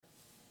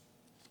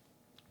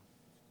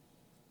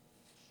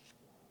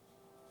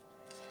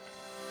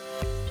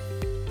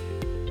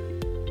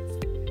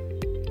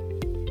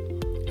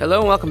Hello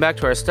and welcome back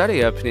to our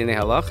study of Peninei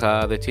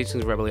Halacha, the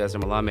teachings of Rav Eliezer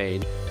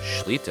Melamed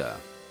Shlit.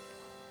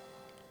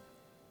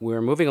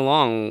 We're moving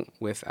along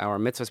with our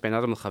Mitzvot Bein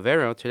Adam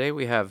Lechaveiro. Today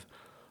we have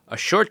a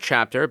short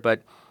chapter,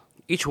 but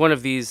each one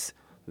of these,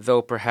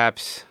 though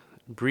perhaps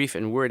brief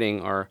in wording,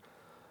 are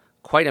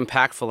quite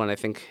impactful, and I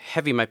think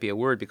heavy might be a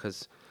word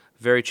because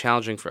very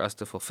challenging for us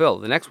to fulfill.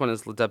 The next one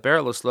is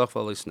L'daber l'sloch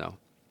v'lisno.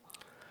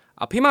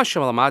 Al pi ma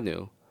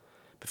shelamadnu,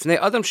 b'fnei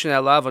adam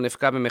shene'alav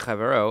v'nifga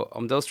b'mechaveiro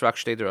omdos rak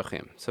shtei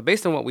derachim. So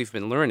based on what we've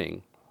been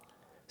learning,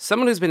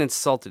 someone who's been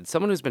insulted,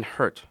 someone who's been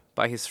hurt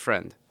by his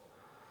friend.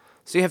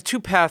 So you have two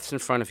paths in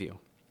front of you.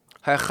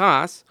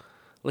 Ha'achas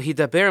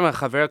l'hidaber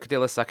mechaver k'dei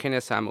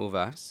l'sakenes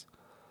ha'muvas.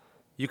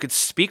 You could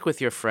speak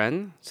with your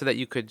friend so that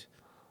you could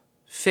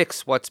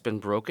fix what's been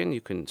broken.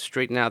 You can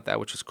straighten out that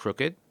which is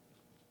crooked.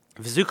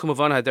 And this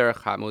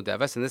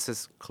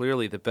is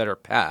clearly the better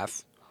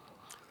path.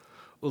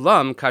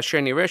 However,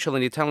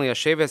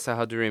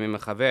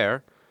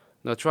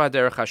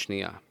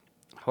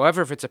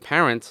 if it's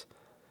apparent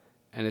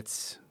and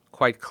it's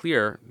quite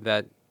clear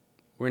that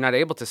we're not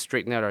able to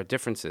straighten out our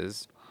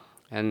differences,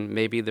 and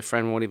maybe the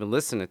friend won't even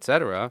listen,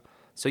 etc.,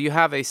 so you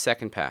have a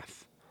second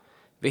path.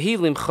 And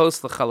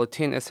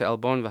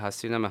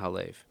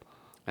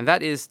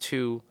that is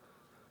to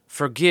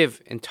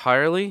forgive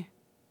entirely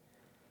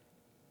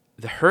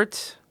the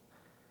hurt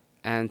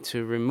and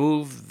to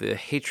remove the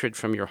hatred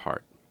from your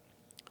heart.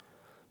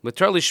 Of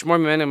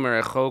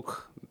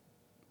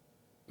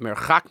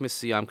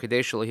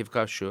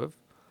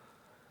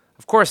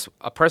course,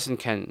 a person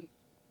can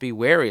be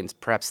wary and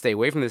perhaps stay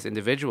away from this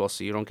individual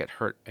so you don't get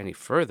hurt any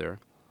further.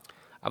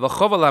 But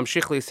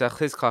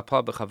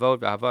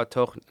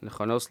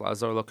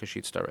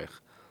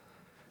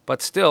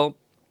still,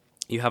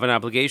 you have an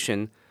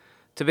obligation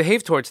to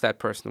behave towards that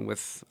person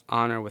with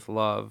honor, with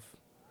love,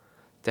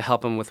 to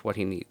help him with what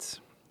he needs.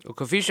 The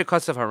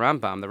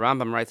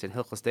Rambam writes in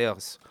Hilchos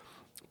Deos,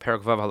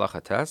 Perek Vav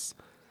Halacha Tes,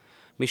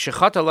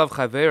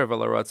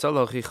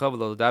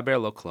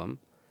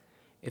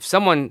 if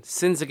someone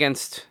sins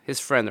against his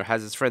friend or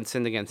has his friend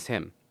sinned against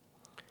him,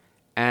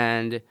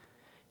 and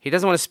he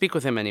doesn't want to speak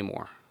with him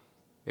anymore,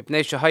 because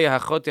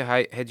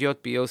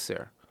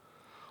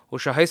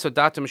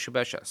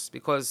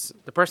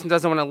the person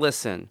doesn't want to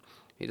listen,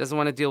 he doesn't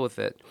want to deal with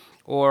it,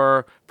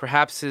 or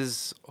perhaps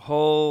his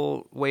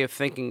whole way of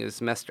thinking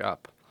is messed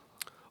up.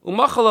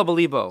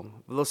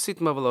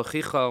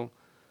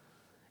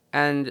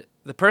 And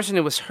the person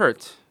who was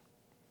hurt,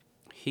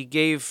 he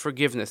gave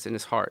forgiveness in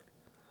his heart.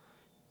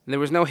 And there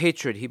was no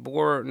hatred. He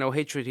bore no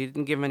hatred. He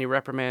didn't give him any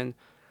reprimand.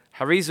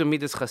 Harizu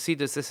midas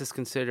chasidus, this is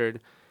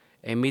considered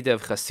a midah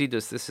of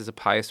chasidus. This is a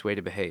pious way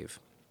to behave.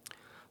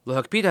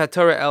 Lohakpid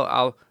haTorah el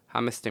al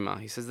hamistema.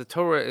 He says the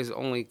Torah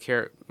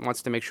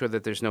wants to make sure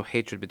that there's no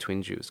hatred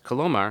between Jews.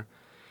 Kolomar,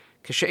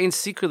 kashein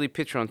secretly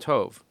pitron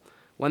tov.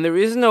 When there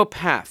is no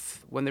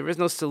path, when there is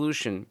no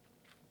solution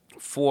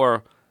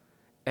for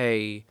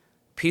a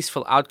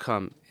peaceful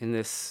outcome in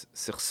this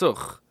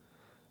sichsuch,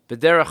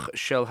 b'derach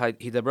shel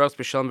hidabros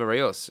b'shalom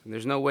v'rayos,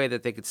 there's no way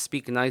that they could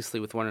speak nicely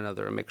with one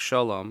another and make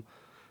shalom.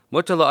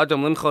 Mutar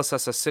la'adam limchos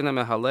hasasina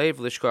mehalev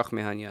lishkoach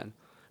mehanyan.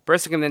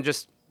 Person can then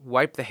just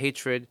wipe the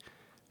hatred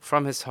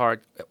from his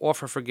heart,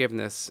 offer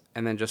forgiveness,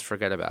 and then just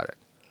forget about it.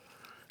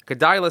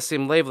 Kedai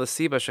lasim lev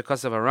l'siba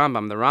shekasav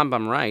Rambam. The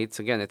Rambam writes,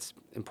 again, it's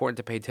important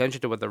to pay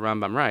attention to what the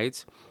Rambam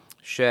writes,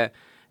 she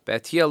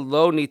be'atia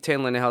lo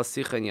niten lenehal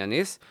sicha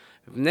yanis,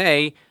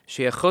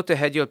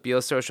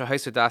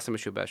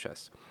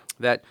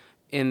 that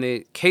in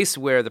the case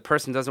where the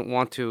person doesn't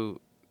want to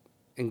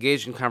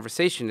engage in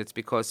conversation, it's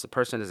because the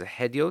person is a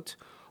hedyot,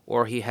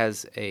 or he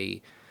has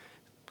a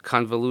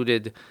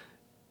convoluted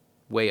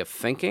way of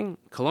thinking.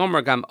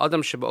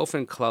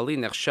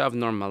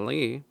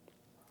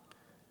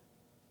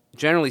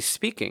 Generally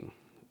speaking,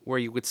 where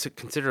you would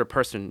consider a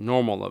person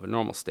normal, of a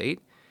normal state,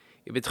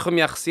 so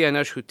however,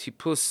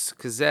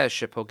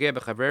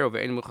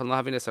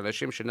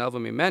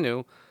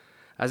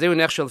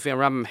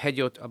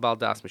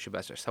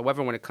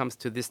 when it comes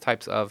to these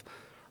types of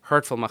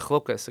hurtful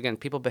machlokas, again,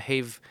 people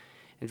behave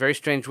in very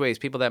strange ways.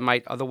 People that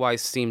might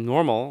otherwise seem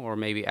normal or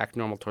maybe act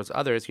normal towards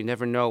others, you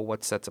never know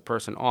what sets a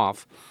person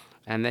off.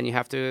 And then you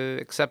have to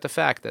accept the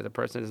fact that a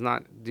person is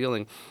not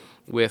dealing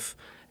with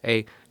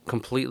a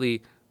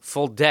completely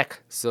full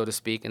deck, so to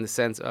speak, in the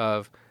sense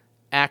of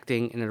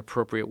acting in an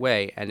appropriate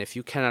way. And if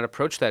you cannot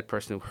approach that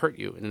person who hurt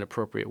you in an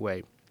appropriate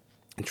way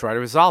and try to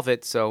resolve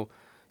it so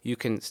you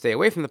can stay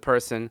away from the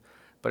person,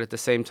 but at the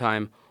same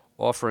time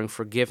offering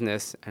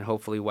forgiveness and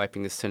hopefully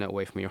wiping the sin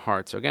away from your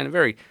heart. So again, a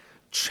very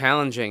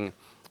challenging,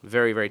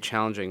 very, very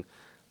challenging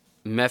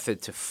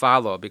method to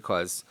follow,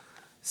 because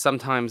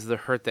sometimes the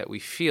hurt that we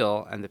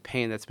feel and the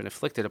pain that's been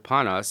inflicted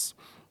upon us,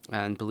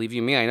 and believe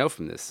you me, I know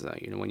from this,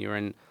 when you're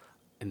in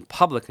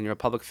public and you're a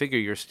public figure,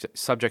 you're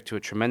subject to a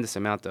tremendous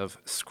amount of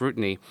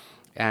scrutiny,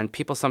 and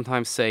people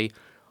sometimes say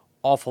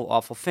awful,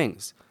 awful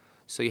things.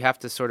 So you have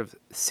to sort of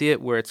see it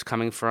where it's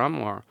coming from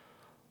or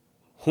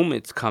whom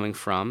it's coming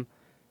from,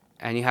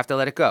 and you have to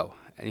let it go.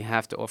 and you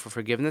have to offer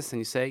forgiveness, and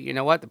you say, you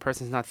know what, the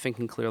person's not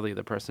thinking clearly,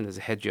 the person is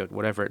a hedjot,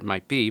 whatever it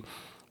might be,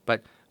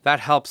 but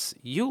that helps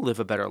you live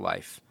a better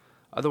life.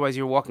 Otherwise,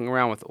 you're walking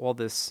around with all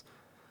this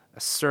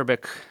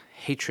acerbic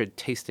hatred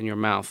taste in your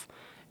mouth,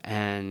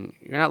 and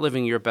you're not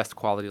living your best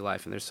quality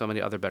life, and there's so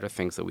many other better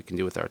things that we can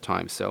do with our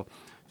time. So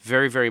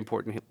very, very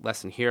important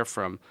lesson here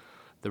from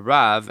the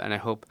Rav, and I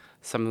hope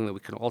something that we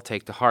can all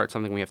take to heart,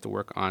 something we have to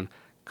work on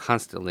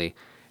constantly.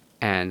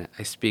 And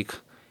I speak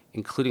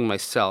including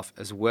myself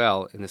as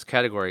well in this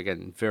category.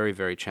 Again, very,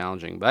 very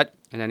challenging. But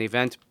in any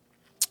event,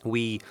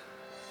 we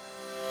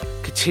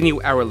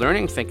continue our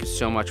learning. Thank you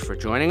so much for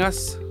joining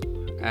us,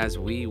 as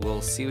we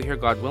will see you here,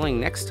 God willing,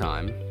 next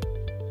time,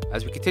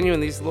 as we continue in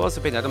these laws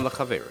of Bein Adam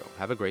Lechaveiro.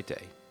 Have a great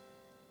day.